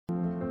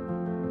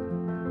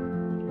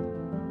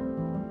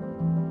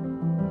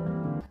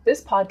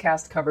This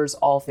podcast covers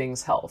all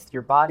things health,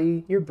 your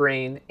body, your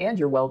brain, and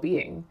your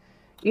well-being.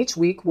 Each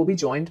week, we'll be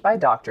joined by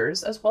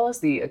doctors, as well as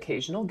the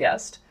occasional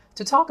guest,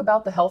 to talk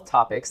about the health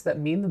topics that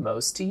mean the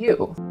most to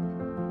you.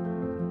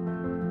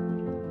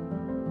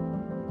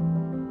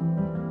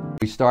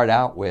 We start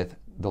out with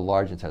the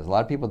large intestine. A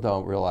lot of people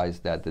don't realize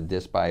that the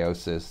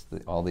dysbiosis,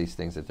 all these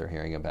things that they're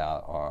hearing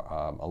about,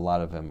 are a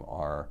lot of them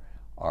are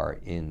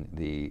in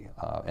the,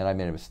 and I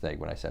made a mistake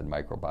when I said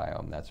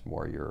microbiome. That's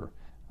more your,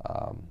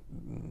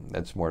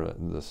 that's more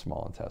the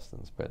small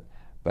intestines.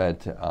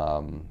 But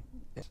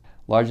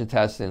large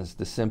intestines,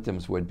 the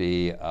symptoms would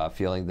be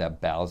feeling that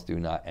bowels do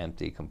not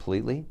empty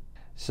completely.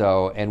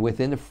 So, and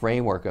within the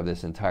framework of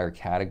this entire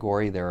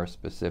category, there are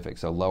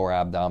specifics. So lower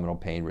abdominal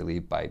pain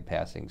relieved by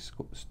passing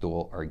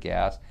stool or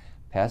gas.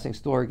 Passing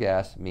stool or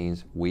gas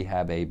means we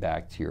have a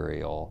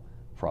bacterial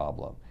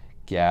problem.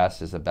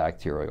 Gas is a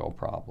bacterial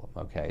problem,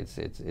 okay?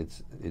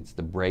 It's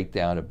the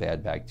breakdown of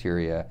bad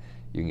bacteria.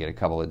 You can get a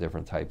couple of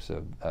different types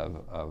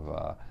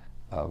of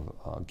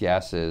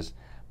gases,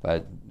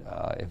 but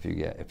if you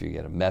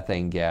get a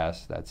methane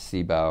gas, that's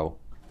SIBO.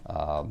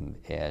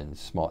 And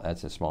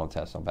that's a small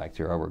intestinal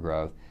bacterial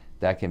overgrowth.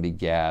 That can be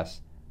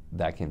gas,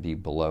 that can be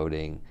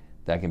bloating,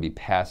 that can be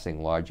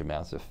passing large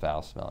amounts of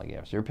foul-smelling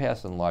gas. If you're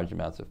passing large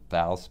amounts of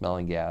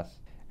foul-smelling gas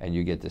and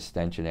you get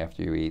distension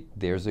after you eat,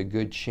 there's a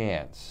good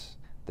chance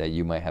that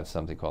you might have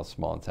something called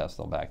small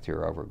intestinal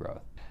bacterial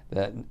overgrowth.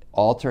 That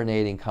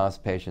alternating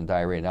constipation,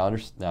 diarrhea.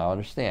 Now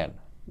understand,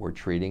 we're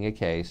treating a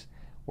case,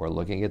 we're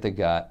looking at the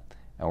gut,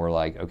 and we're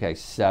like, okay,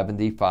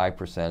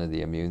 75% of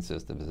the immune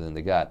system is in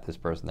the gut. This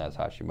person has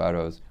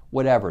Hashimoto's,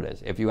 whatever it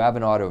is. If you have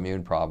an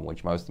autoimmune problem,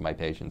 which most of my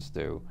patients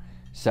do,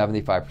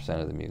 75%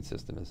 of the immune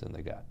system is in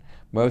the gut.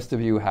 Most of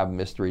you have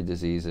mystery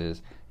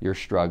diseases. You're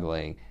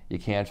struggling. You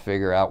can't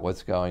figure out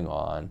what's going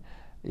on.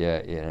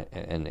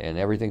 And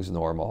everything's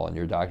normal, and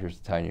your doctor's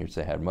telling you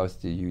to head.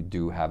 Most of you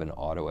do have an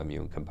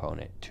autoimmune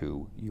component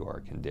to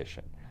your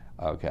condition.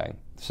 Okay,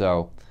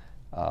 so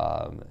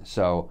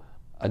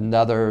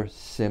another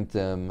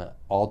symptom,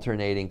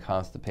 alternating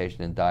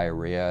constipation and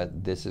diarrhea.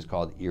 This is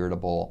called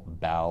irritable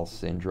bowel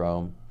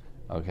syndrome.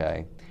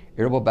 Okay,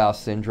 irritable bowel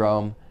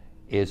syndrome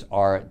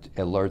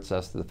alerts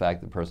us to the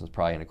fact that the person's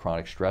probably in a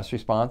chronic stress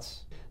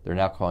response. They're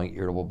now calling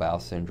irritable bowel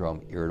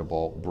syndrome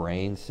irritable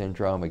brain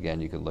syndrome. Again,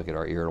 you can look at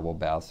our irritable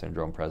bowel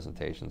syndrome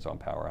presentations on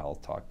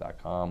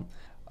powerhealthtalk.com.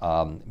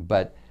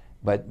 But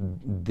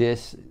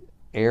this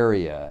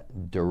area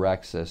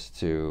directs us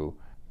to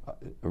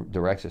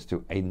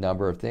a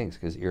number of things,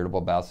 because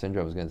irritable bowel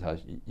syndrome is going to tell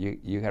us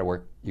you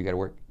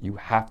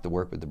have to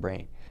work with the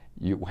brain.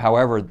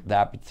 However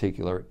that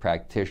particular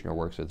practitioner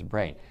works with the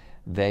brain.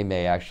 They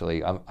may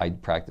actually, I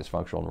practice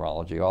functional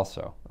neurology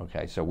also,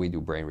 okay? So we do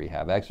brain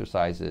rehab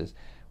exercises.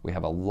 We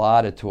have a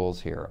lot of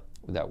tools here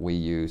that we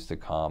use to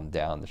calm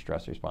down the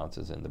stress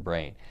responses in the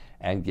brain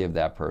and give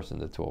that person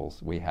the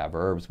tools. We have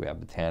herbs, we have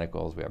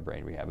botanicals, we have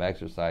brain rehab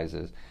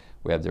exercises,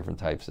 we have different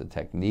types of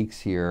techniques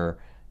here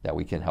that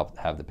we can help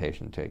have the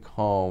patient take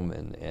home,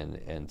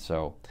 and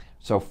so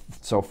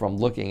from we're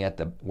looking at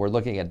the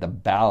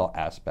bowel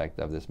aspect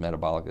of this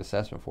metabolic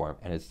assessment form,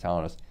 and it's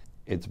telling us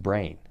it's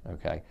brain,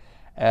 okay?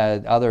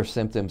 Other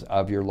symptoms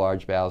of your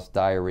large bowels,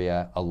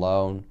 diarrhea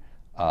alone.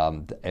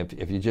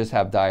 If you just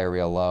have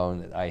diarrhea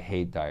alone, I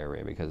hate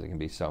diarrhea because it can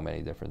be so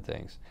many different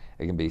things.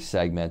 It can be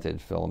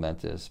segmented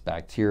filamentous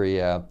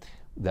bacteria.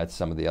 That's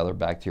some of the other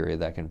bacteria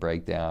that can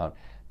break down.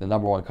 The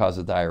number one cause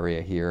of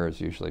diarrhea here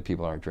is usually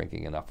people aren't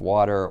drinking enough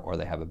water, or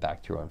they have a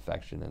bacterial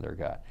infection in their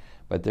gut.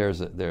 But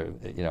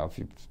if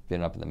you've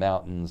been up in the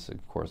mountains,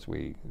 of course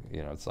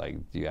it's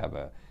like, do you have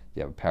a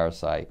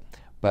parasite?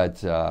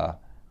 But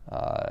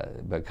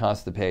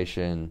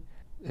constipation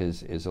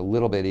is a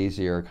little bit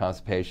easier.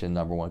 Constipation,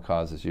 number one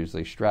cause is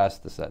usually stress.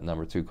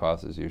 Number two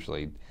cause is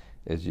usually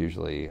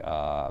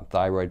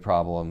thyroid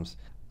problems.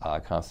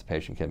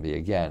 Constipation can be,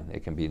 again,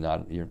 it can be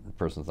your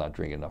person's not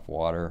drinking enough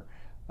water.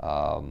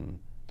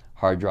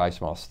 Hard, dry,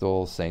 small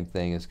stools, same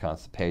thing as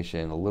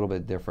constipation, a little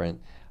bit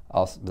different.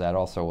 That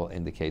also will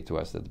indicate to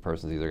us that the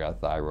person's either got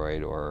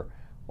thyroid or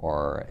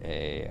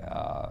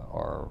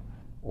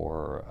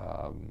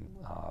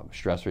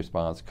stress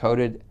response.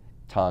 Coated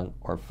tongue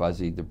or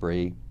fuzzy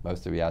debris.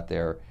 Most of you out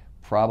there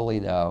probably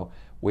know.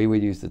 We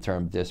would use the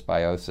term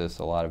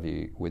dysbiosis. A lot of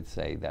you would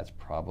say that's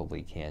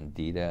probably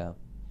candida,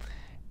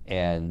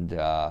 and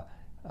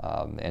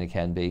it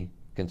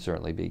can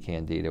certainly be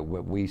candida.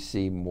 We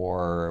see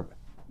more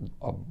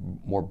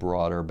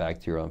broader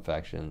bacterial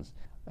infections,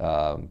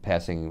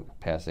 passing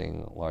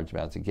large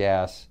amounts of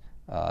gas.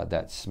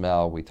 That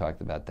smell, we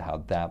talked about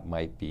how that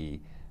might be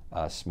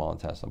small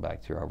intestinal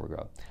bacterial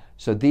overgrowth.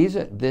 So this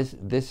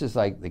is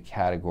like the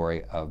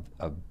category of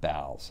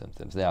bowel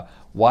symptoms. Now,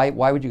 why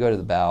would you go to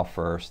the bowel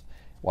first?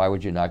 Why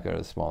would you not go to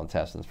the small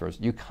intestines first?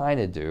 You kind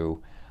of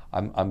do.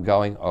 I'm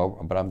going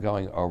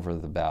over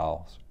the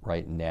bowels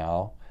right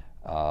now.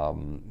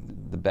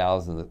 The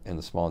bowels and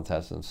the small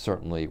intestines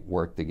certainly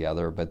work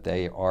together, but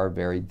they are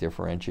very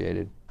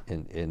differentiated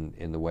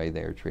in the way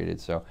they are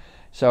treated. So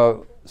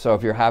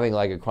if you're having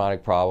like a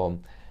chronic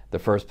problem, The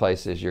first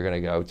places you're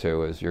going to go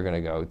to is you're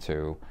going to go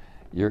to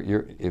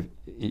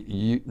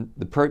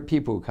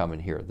people who come in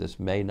here. This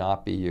may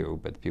not be you,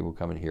 but the people who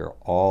come in here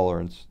all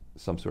are in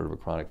some sort of a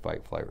chronic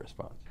fight-flight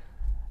response.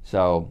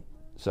 So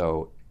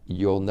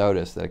you'll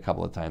notice that a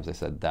couple of times I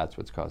said that's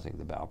what's causing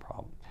the bowel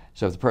problem.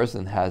 So if the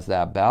person has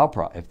that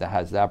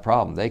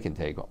problem, they can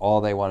take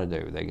all they want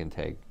to do. They can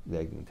take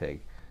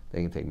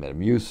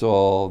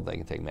Metamucil, they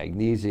can take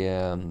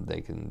magnesium,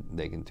 they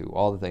can do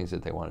all the things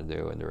that they want to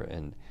do,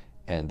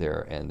 and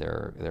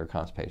their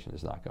constipation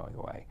is not going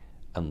away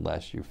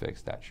unless you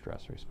fix that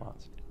stress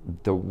response.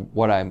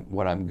 What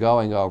I'm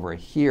going over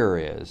here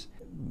is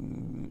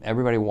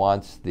everybody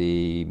wants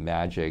the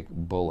magic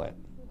bullet.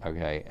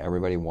 Okay,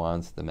 everybody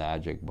wants the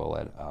magic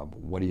bullet of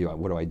what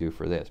do I do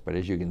for this? But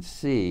as you can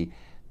see,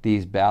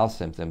 these bowel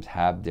symptoms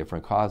have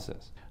different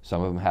causes.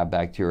 Some of them have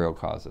bacterial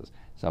causes.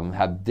 Some of them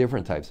have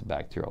different types of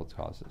bacterial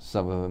causes.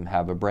 Some of them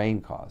have a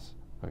brain cause.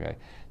 Okay,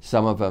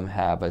 some of them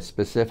have a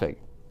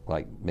specific,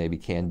 like maybe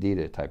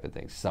candida type of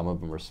thing. Some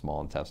of them are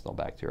small intestinal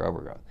bacterial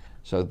overgrowth.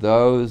 So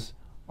those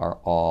are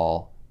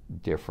all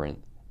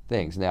different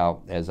things.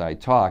 Now, as I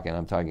talk, and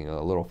I'm talking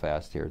a little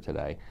fast here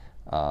today,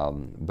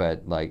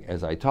 but like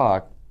as I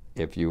talk,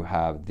 if you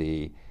have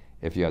the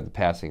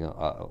passing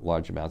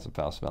large amounts of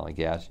foul-smelling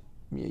gas,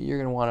 you're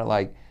going to want to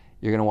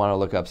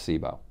look up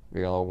SIBO.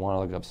 You're going to want to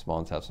look up small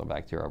intestinal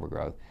bacterial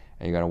overgrowth,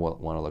 and you're going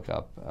to want to look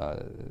up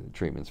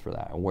treatments for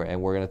that.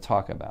 And we're going to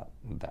talk about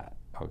that.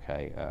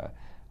 Okay,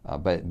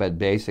 but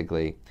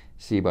basically,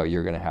 SIBO,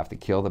 you're going to have to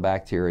kill the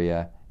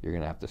bacteria. You're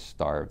going to have to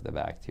starve the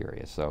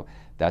bacteria. So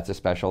that's a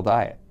special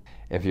diet.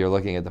 If you're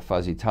looking at the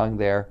fuzzy tongue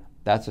there,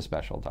 that's a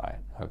special diet.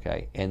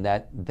 Okay, and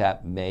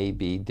that may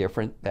be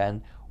different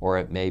than, or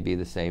it may be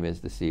the same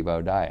as the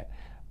SIBO diet.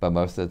 But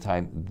most of the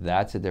time,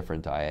 that's a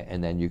different diet,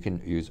 and then you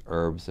can use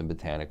herbs and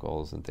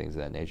botanicals and things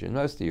of that nature. And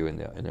most of you in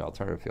the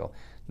alternative field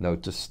know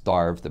to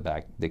starve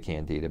the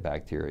candida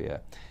bacteria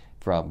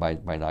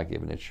by not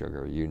giving it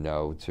sugar. You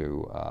know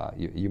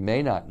you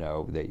may not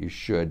know that you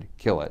should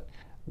kill it,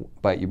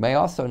 but you may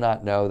also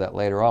not know that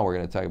later on we're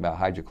going to talk about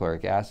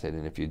hydrochloric acid,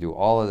 and if you do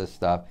all of this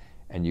stuff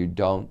and you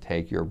don't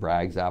take your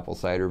Bragg's apple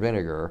cider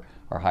vinegar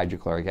or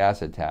hydrochloric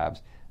acid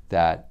tabs,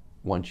 that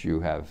once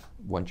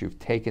you've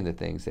taken the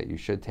things that you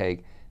should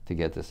take to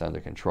get this under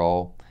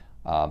control,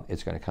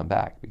 it's going to come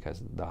back,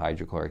 because the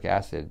hydrochloric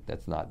acid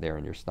that's not there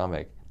in your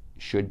stomach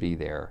should be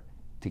there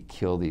to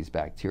kill these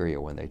bacteria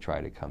when they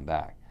try to come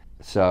back.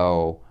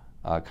 So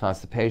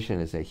constipation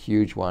is a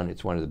huge one.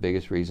 It's one of the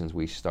biggest reasons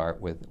we start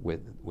with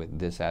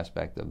this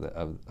aspect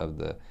of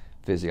the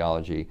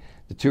physiology.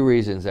 The two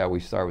reasons that we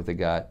start with the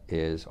gut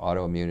is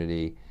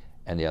autoimmunity,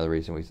 and the other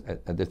reason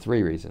the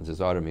three reasons is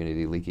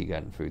autoimmunity, leaky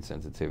gut and food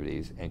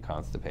sensitivities, and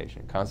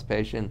constipation.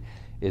 Constipation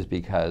is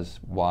because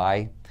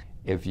why?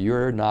 If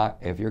you're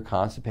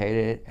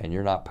constipated and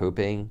you're not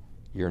pooping,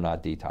 you're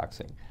not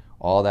detoxing.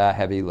 All that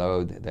heavy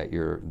load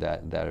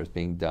that is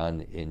being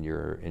done in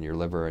your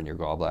liver and your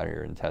gallbladder,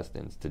 your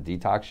intestines to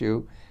detox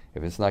you,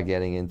 if it's not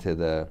getting into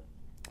the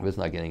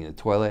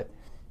toilet,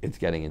 it's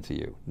getting into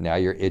you. Now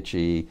you're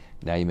itchy.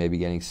 Now you may be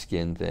getting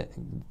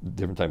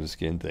different types of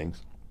skin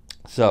things.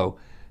 So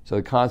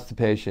the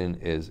constipation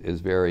is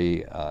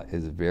very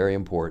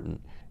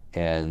important,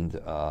 and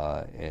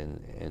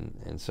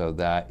so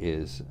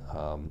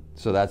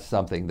that's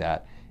something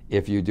that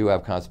if you do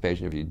have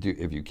constipation,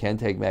 if you can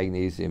take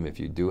magnesium, if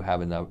you do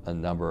have a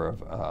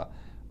number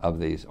of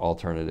these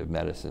alternative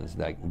medicines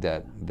that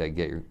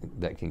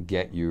can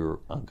get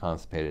you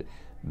unconstipated,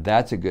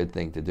 that's a good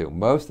thing to do.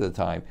 Most of the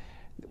time,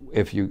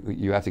 if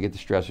you have to get the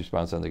stress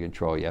response under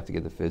control, you have to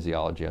get the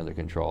physiology under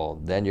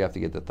control, then you have to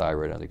get the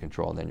thyroid under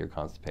control, and then your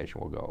constipation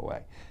will go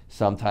away.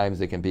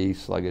 Sometimes it can be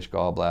sluggish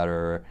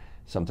gallbladder,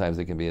 sometimes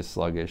it can be a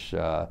sluggish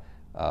liver,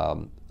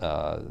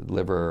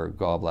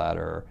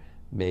 gallbladder,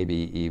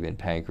 maybe even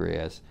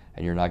pancreas,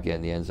 and you're not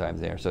getting the enzymes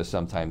there. So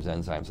sometimes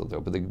enzymes will do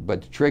it.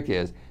 But the trick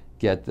is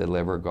get the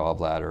liver,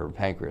 gallbladder,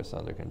 pancreas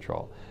under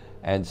control.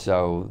 And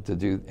so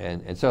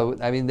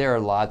I mean, there are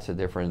lots of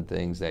different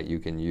things that you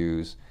can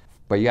use,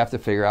 but you have to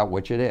figure out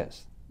which it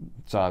is.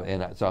 I'm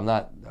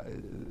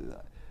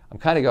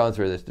kind of going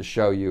through this to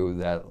show you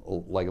that,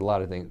 like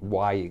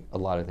why a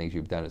lot of things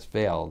you've done has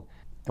failed,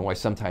 and why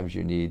sometimes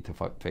you need to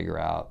figure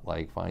out,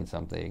 find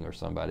something or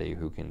somebody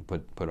who can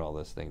put all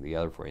this thing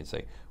together for you and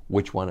say,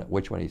 which one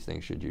of these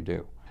things should you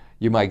do?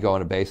 You might go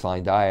on a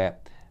baseline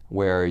diet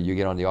where you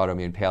get on the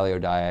autoimmune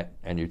paleo diet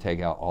and you take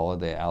out all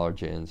of the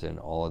allergens and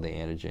all of the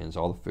antigens,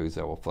 all the foods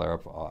that will flare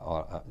up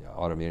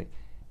autoimmunity,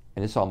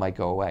 and this all might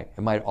go away.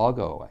 It might all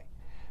go away,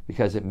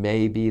 because it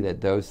may be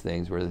that those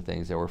things were the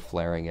things that were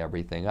flaring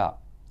everything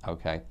up.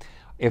 Okay,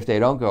 if they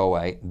don't go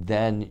away,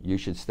 then you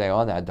should stay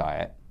on that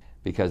diet,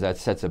 because that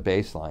sets a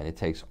baseline. It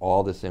takes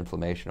all this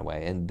inflammation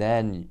away, and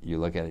then you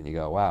look at it and you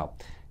go, wow,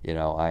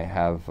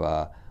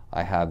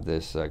 I have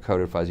this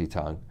coated fuzzy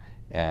tongue,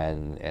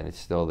 and it's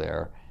still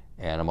there,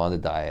 and I'm on the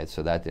diet,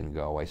 so that didn't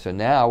go away. So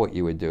now what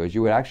you would do is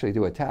you would actually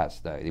do a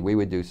test. We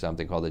would do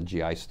something called a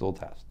GI stool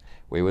test.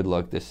 We would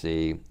look to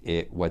see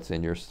what's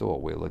in your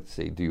stool. We would look to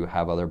see, do you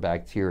have other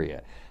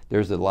bacteria?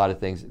 there's a lot of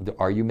things.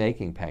 Are you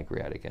making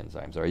pancreatic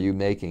enzymes? Are you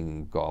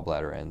making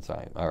gallbladder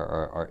enzyme?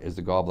 Or is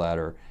the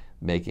gallbladder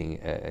making,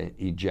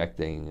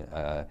 ejecting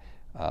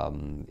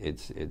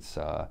its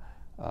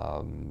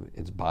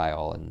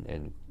bile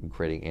and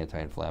creating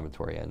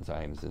anti-inflammatory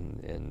enzymes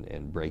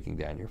and breaking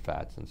down your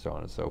fats and so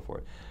on and so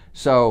forth?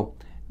 So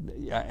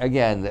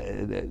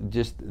again,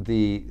 just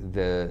the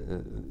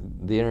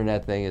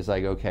internet thing is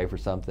like okay for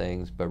some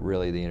things, but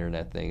really the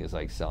internet thing is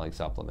like selling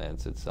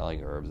supplements, it's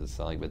selling herbs, it's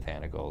selling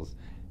botanicals,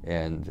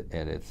 and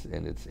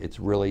it's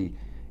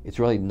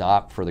really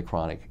not for the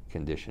chronic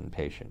condition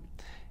patient.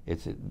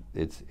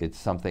 It's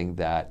something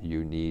that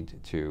you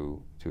need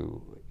to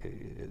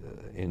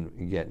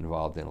get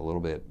involved in a little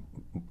bit,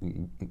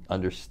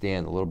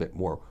 understand a little bit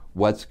more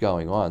what's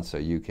going on, so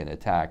you can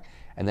attack,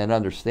 and then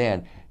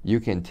understand you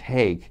can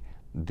take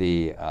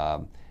you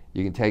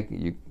can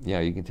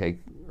take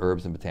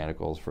herbs and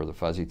botanicals for the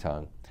fuzzy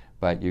tongue,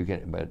 but you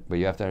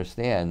have to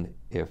understand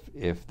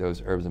if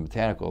those herbs and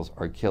botanicals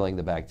are killing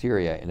the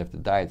bacteria, and if the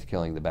diet's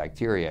killing the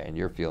bacteria and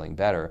you're feeling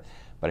better,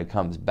 but it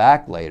comes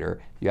back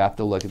later, you have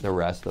to look at the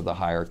rest of the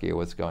hierarchy of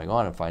what's going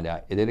on and find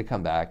out, did it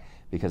come back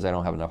because I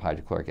don't have enough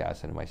hydrochloric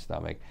acid in my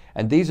stomach?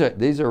 And this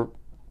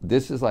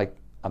is like,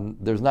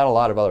 there's not a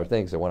lot of other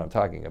things than what I'm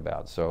talking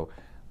about. So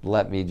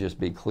let me just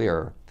be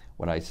clear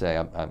when I say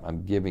I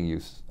am giving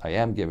you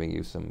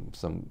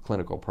some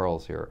clinical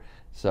pearls here.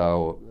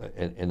 So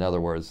in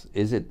other words,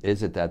 is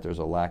it that there's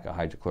a lack of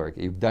hydrochloric?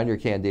 You've done your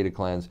Candida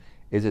cleanse.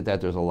 Is it that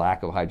there's a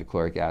lack of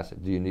hydrochloric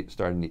acid? Do you need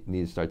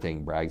to start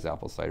taking Bragg's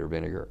apple cider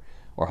vinegar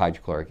or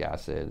hydrochloric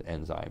acid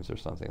enzymes or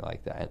something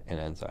like that, and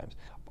enzymes?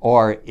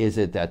 Or is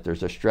it that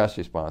there's a stress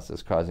response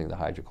that's causing the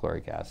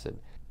hydrochloric acid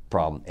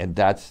problem? And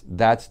that's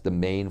the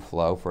main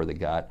flow for the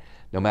gut.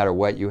 No matter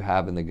what you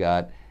have in the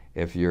gut,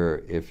 if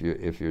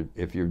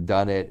you've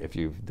done it, if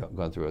you've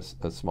gone through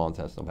a small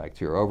intestinal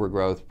bacterial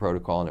overgrowth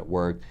protocol and it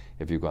worked,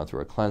 if you've gone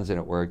through a cleanse and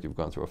it worked, you've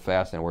gone through a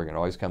fast and it worked, and it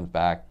always comes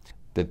back.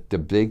 The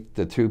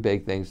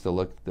three things to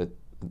look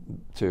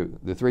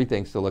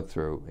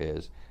through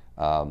is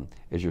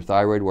your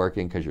thyroid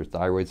working? Because your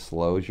thyroid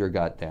slows your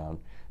gut down.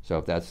 So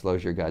if that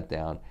slows your gut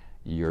down,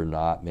 you're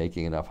not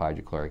making enough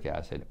hydrochloric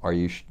acid. Are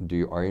you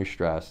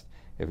stressed?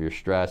 If you're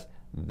stressed,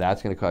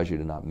 that's going to cause you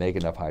to not make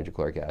enough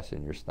hydrochloric acid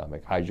in your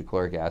stomach.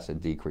 Hydrochloric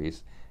acid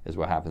decrease is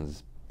what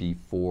happens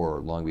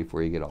long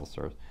before you get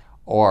ulcers.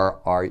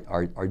 Or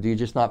do you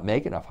just not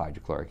make enough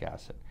hydrochloric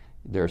acid?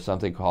 There's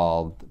something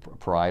called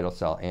parietal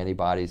cell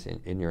antibodies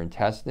in your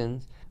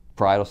intestines,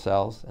 parietal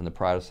cells, and the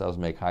parietal cells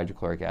make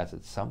hydrochloric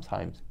acid.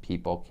 Sometimes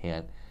people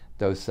can't,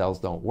 those cells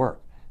don't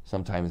work.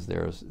 Sometimes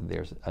there's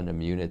an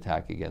immune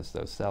attack against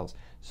those cells.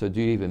 So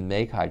do you even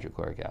make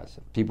hydrochloric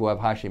acid? People who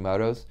have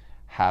Hashimoto's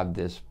have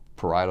this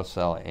parietal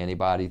cell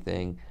antibody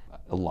thing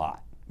a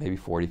lot, maybe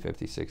 40,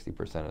 50,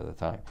 60% of the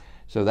time.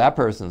 So that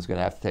person's going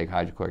to have to take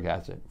hydrochloric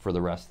acid for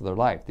the rest of their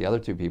life. The other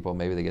two people,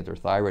 maybe they get their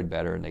thyroid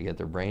better and they get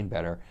their brain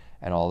better,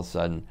 and all of a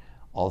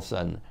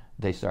sudden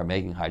they start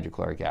making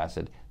hydrochloric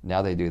acid.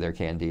 Now they do their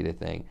Candida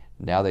thing.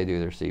 Now they do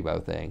their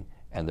SIBO thing,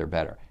 and they're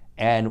better.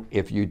 And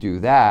if you do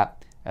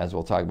that, as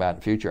we'll talk about in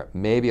the future,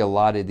 maybe a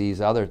lot of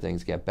these other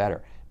things get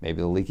better.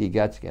 Maybe the leaky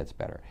guts gets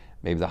better.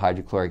 Maybe the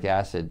hydrochloric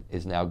acid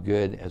is now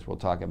good, as we'll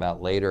talk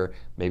about later.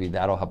 Maybe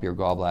that'll help your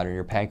gallbladder and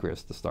your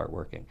pancreas to start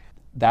working.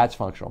 That's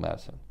functional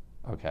medicine,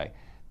 okay?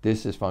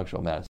 This is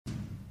functional medicine.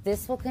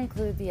 This will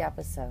conclude the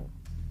episode.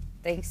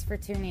 Thanks for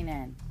tuning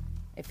in.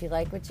 If you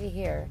like what you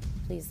hear,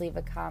 please leave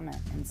a comment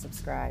and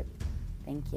subscribe. Thank you.